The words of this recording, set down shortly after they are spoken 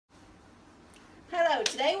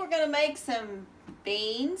today we're going to make some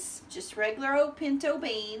beans, just regular old pinto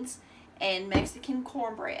beans, and Mexican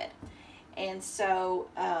cornbread. And so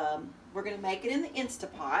we're going to make it in the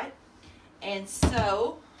Instapot. And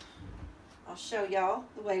so I'll show y'all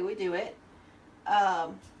the way we do it.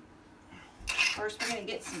 First we're going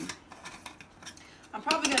to get some, I'm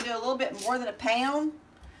probably going to do a little bit more than a pound.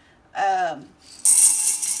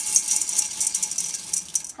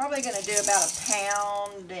 Probably going to do about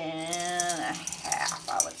 1.5 pounds,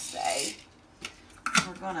 I would say.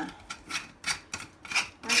 We're going to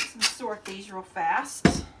rinse and sort these real fast.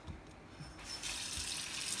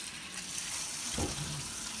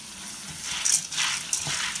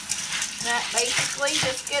 That basically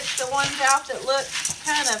just gets the ones out that look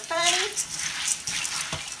kind of funny.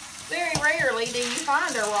 Very rarely do you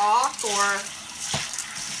find a rock or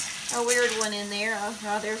a weird one in there.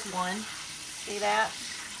 Oh, there's one. See that?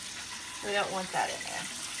 We don't want that in there.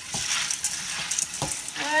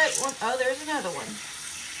 Oh, there's another one.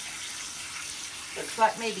 Looks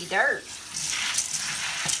like maybe dirt.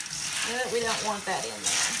 But we don't want that in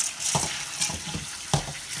there.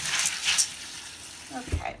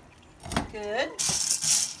 Okay, good.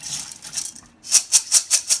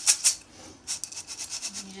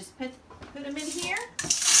 You just put them in here.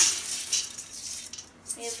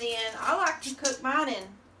 And then I like to cook mine in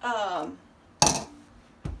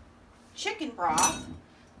chicken broth.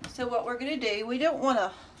 So what we're going to do, we don't want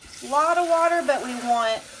a lot of water, but we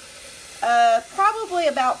want probably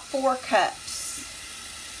about 4 cups.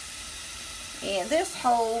 And this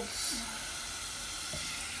holds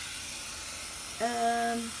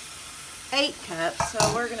 8 cups.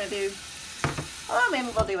 So we're going to do, well,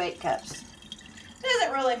 maybe we'll do 8 cups. It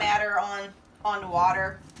doesn't really matter on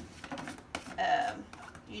water.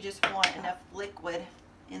 You just want enough liquid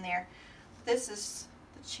in there. This is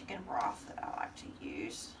the chicken broth that I like to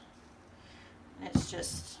use. And it's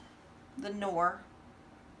just the Knorr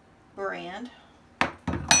brand.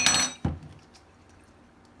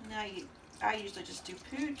 Now I usually just do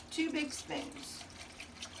 2 big spoons.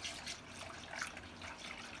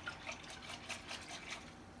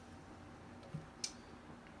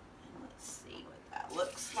 And let's see what that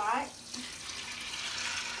looks like.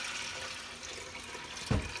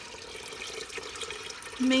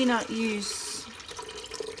 May not use,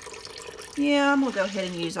 yeah, I'm gonna go ahead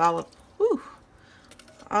and use all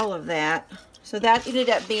of that. So that ended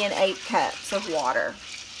up being 8 cups of water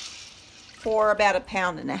for about 1.5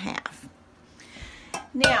 pounds.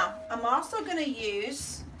 Now I'm also going to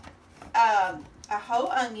use a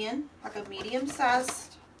whole onion, like a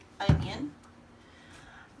medium-sized onion.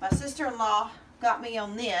 My sister-in-law got me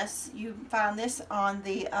on this. You can find this on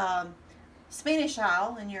the Spanish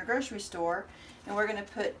aisle in your grocery store. And we're going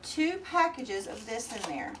to put 2 packages of this in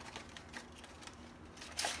there.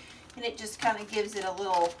 And it just kind of gives it a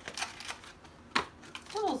little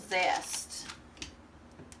zest.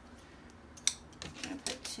 I'm going to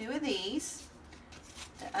put 2 of these,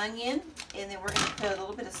 the onion, and then we're going to put a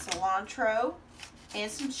little bit of cilantro and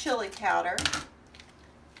some chili powder.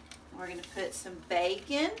 We're going to put some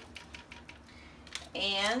bacon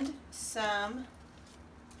and some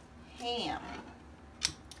ham.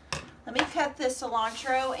 Let me cut this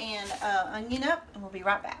cilantro and onion up, and we'll be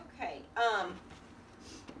right back. Okay,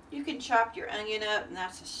 you can chop your onion up, and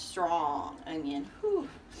that's a strong onion. Whew.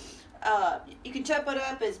 You can chop it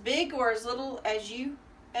up as big or as little as you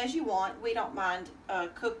want. We don't mind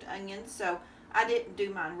cooked onions, so I didn't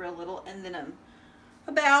do mine real little. And then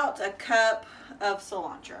about 1 cup of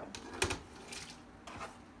cilantro.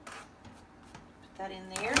 Put that in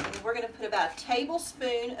there, and we're going to put about 1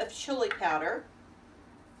 tablespoon of chili powder.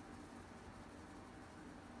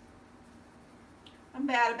 I'm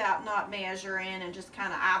bad about not measuring and just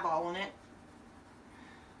kind of eyeballing it.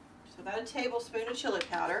 So about 1 tablespoon of chili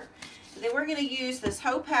powder. And then we're going to use this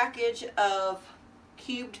whole package of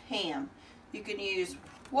cubed ham. You can use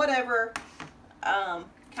whatever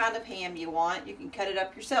kind of ham you want. You can cut it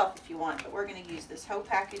up yourself if you want, but we're going to use this whole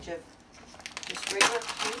package of just regular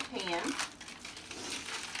cubed ham.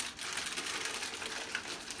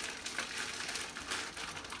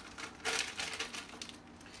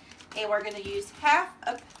 And we're going to use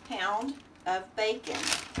 1/2 pound of bacon.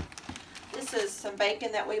 This is some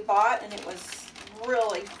bacon that we bought, and it was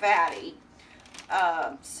really fatty.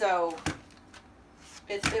 So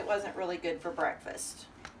it wasn't really good for breakfast.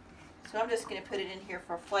 So I'm just going to put it in here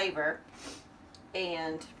for flavor.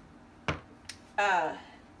 And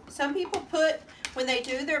some people put, when they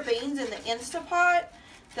do their beans in the Instapot,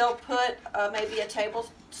 they'll put maybe a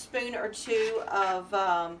tablespoon or 2 of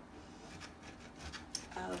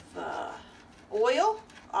oil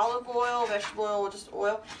olive oil, vegetable oil, just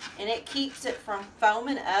oil, and it keeps it from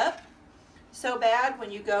foaming up so bad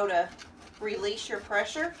when you go to release your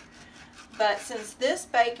pressure. But since this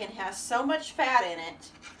bacon has so much fat in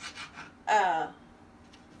it,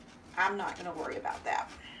 I'm not going to worry about that,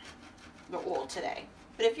 the oil today.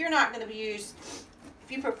 But if you're not going to use,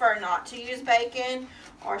 if you prefer not to use bacon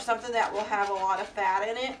or something that will have a lot of fat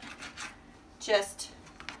in it, just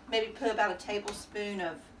maybe put about a tablespoon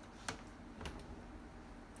of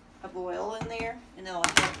oil in there, and it'll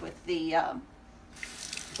help with the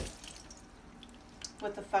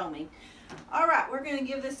foaming. All right, we're going to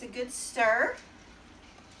give this a good stir.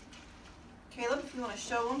 Caleb, if you want to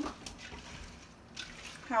show them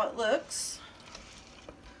how it looks.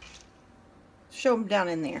 Show them down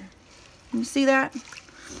in there. You see that?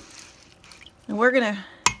 And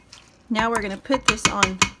now we're gonna put this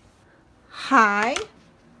on high.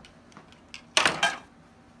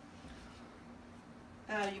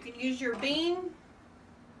 You can use your bean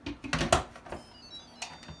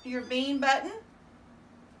button,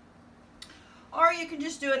 or you can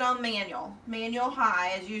just do it on manual. Manual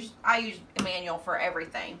high is I use manual for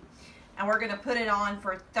everything. And we're going to put it on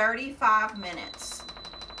for 35 minutes.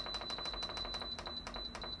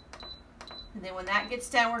 And then when that gets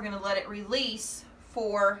done, we're going to let it release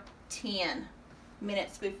for 10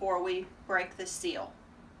 minutes before we break the seal.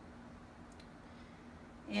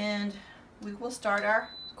 And we will start our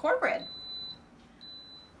cornbread.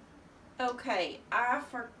 Okay, I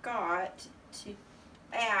forgot to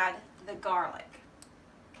add the garlic.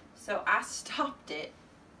 So I stopped it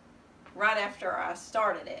right after I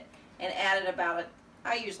started it and added about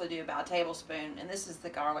I usually do about a tablespoon, and this is the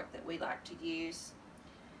garlic that we like to use.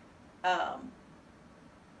 And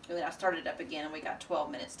then I started it up again, and we got 12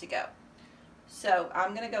 minutes to go. So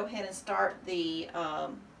I'm going to go ahead and start the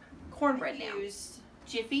cornbread now. We use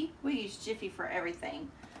Jiffy. We use Jiffy for everything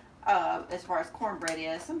as far as cornbread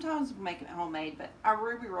is. Sometimes we make it homemade, but I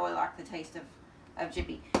really like the taste of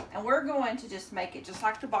Jiffy. And we're going to just make it just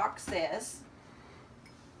like the box says.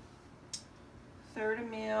 Third of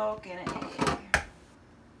milk and an egg.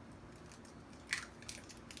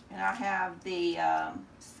 And I have the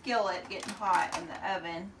skillet getting hot in the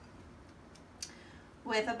oven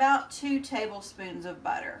with about 2 tablespoons of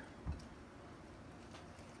butter.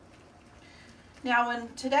 Now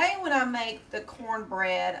today when I make the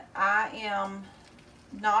cornbread, I am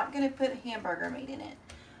not going to put hamburger meat in it,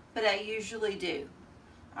 but I usually do.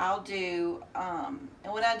 I'll do, and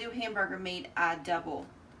when I do hamburger meat, I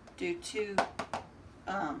do 2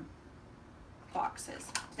 boxes.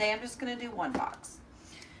 Today I'm just going to do 1 box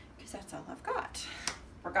because that's all I've got.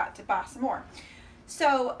 Forgot to buy some more.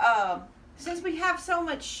 So since we have so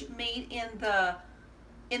much meat in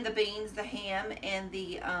the beans, the ham, and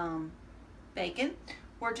the bacon,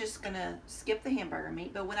 we're just going to skip the hamburger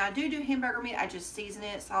meat. But when I do hamburger meat, I just season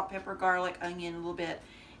it, salt, pepper, garlic, onion a little bit,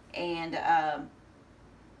 and I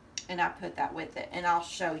put that with it. And I'll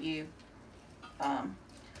show you.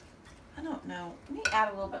 I don't know. Let me add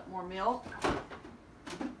a little bit more milk.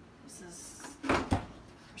 This is,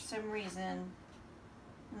 for some reason,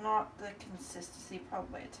 not the consistency.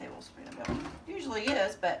 Probably a tablespoon of milk. Usually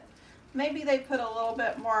is, but maybe they put a little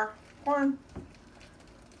bit more corn.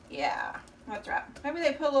 Yeah, that's right. Maybe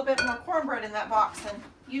they put a little bit more cornbread in that box than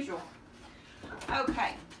usual.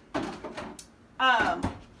 Okay. I'm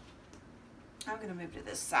going to move to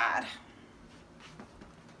this side.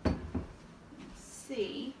 Let's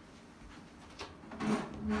see.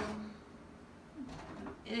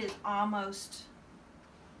 It is almost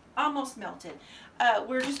melted.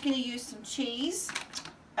 We're just going to use some cheese,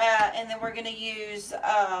 and then we're going to use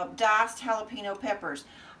diced jalapeno peppers.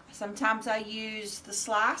 Sometimes I use the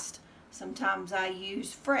sliced, sometimes I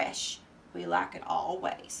use fresh. We like it all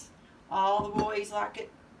ways. All the boys like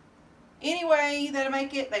it. Any way that I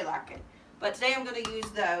make it, they like it. But today I'm going to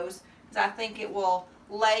use those because I think it will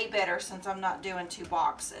lay better since I'm not doing 2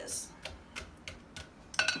 boxes.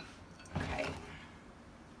 Okay.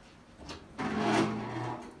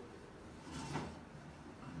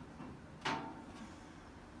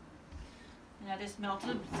 And I just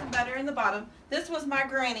melted some butter in the bottom. This was my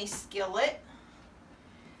granny's skillet.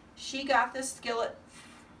 She got this skillet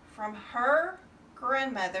from her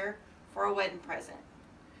grandmother for a wedding present.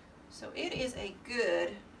 So it is a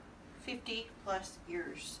good 50+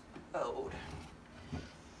 years old.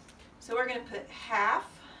 So we're going to put half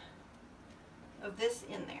of this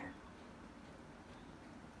in there.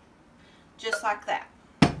 Just like that.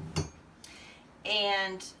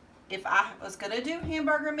 And if I was going to do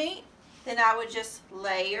hamburger meat, then I would just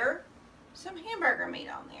layer some hamburger meat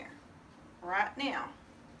on there right now.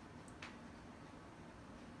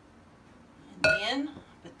 And then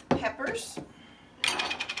put peppers.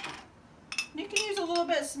 You can use a little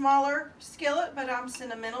bit smaller skillet, but I'm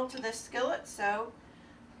sentimental to this skillet, so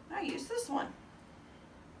I use this one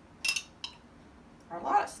for a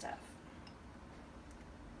lot of stuff.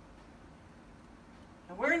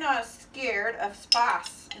 And we're not scared of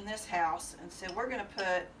spice in this house, and so we're going to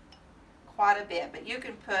put quite a bit, but you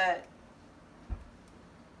can put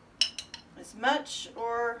as much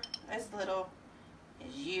or as little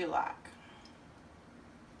as you like.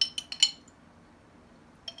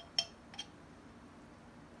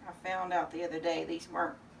 I found out the other day these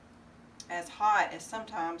weren't as hot as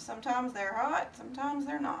sometimes. Sometimes they're hot, sometimes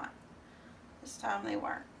they're not. This time they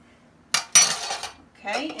weren't.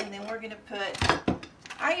 Okay, and then we're going to put,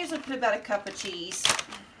 I usually put about a cup of cheese.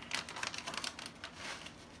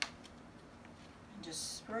 And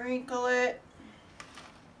just sprinkle it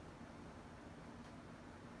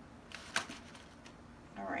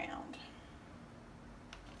around.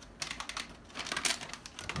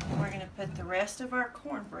 We're going to put the rest of our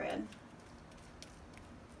cornbread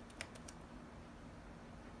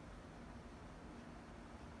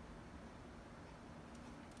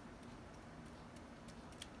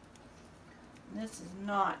This is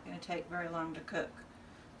not going to take very long to cook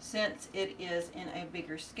since it is in a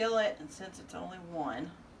bigger skillet and since it's only one.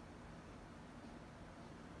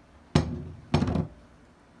 There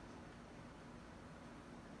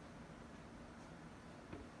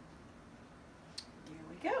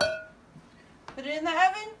we go. Put it in the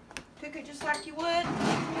oven, cook it just like you would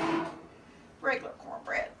regular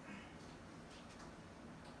cornbread.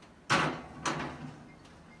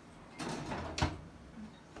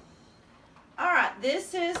 Alright,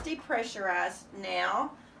 this is depressurized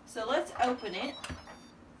now, so let's open it.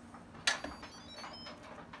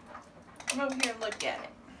 Come over here and look at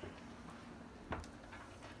it.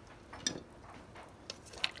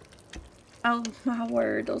 Oh my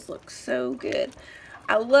word, those look so good.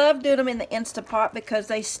 I love doing them in the Instapot because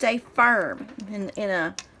they stay firm. In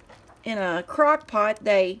a crock pot,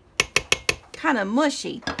 they kind of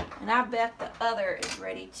mushy. And I bet the other is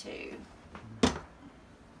ready too.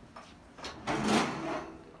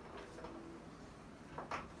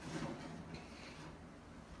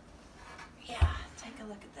 Yeah, take a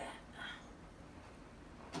look at that.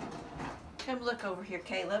 Come look over here,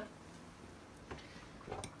 Caleb.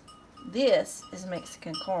 This is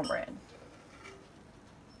Mexican cornbread.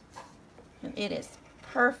 And it is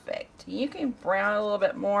perfect. You can brown a little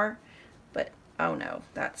bit more, but oh no,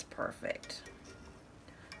 that's perfect.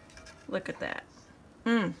 Look at that.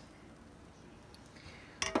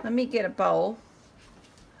 Let me get a bowl.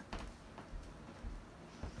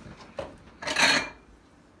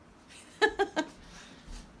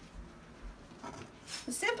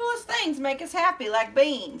 The simplest things make us happy, like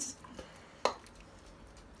beans. At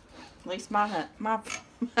least my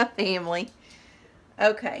family.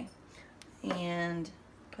 Okay. And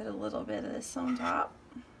put a little bit of this on top.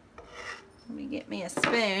 Let me get me a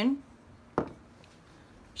spoon.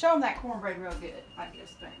 Show them that cornbread real good. I get a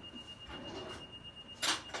spoon.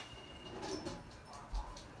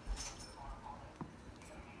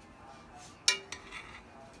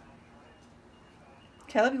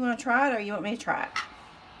 Caleb, you want to try it or you want me to try it?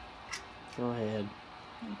 Go ahead.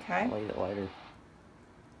 Okay. I'll eat it later.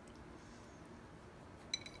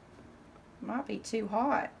 Might be too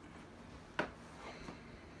hot.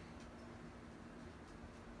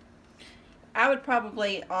 I would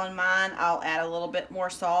probably, on mine, I'll add a little bit more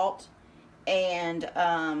salt and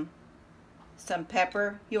some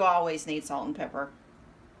pepper. You always need salt and pepper.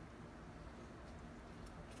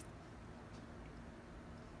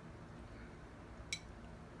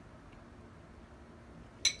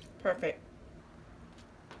 Perfect.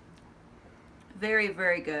 Very,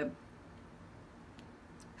 very good.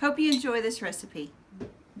 Hope you enjoy this recipe.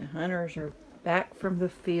 The hunters are back from the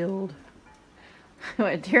field.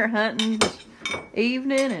 Went deer hunting this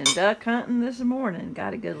evening and duck hunting this morning.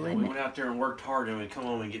 Got a good limit. We went out there and worked hard and we come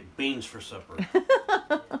home and get beans for supper.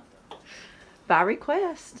 By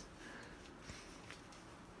request.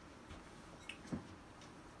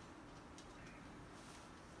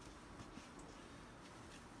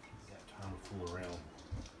 Got time to fool around.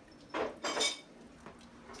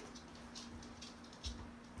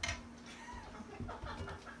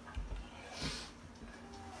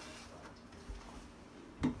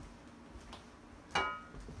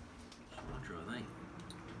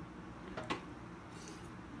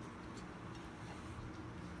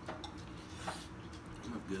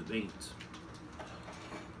 Good beans.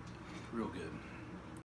 Real good.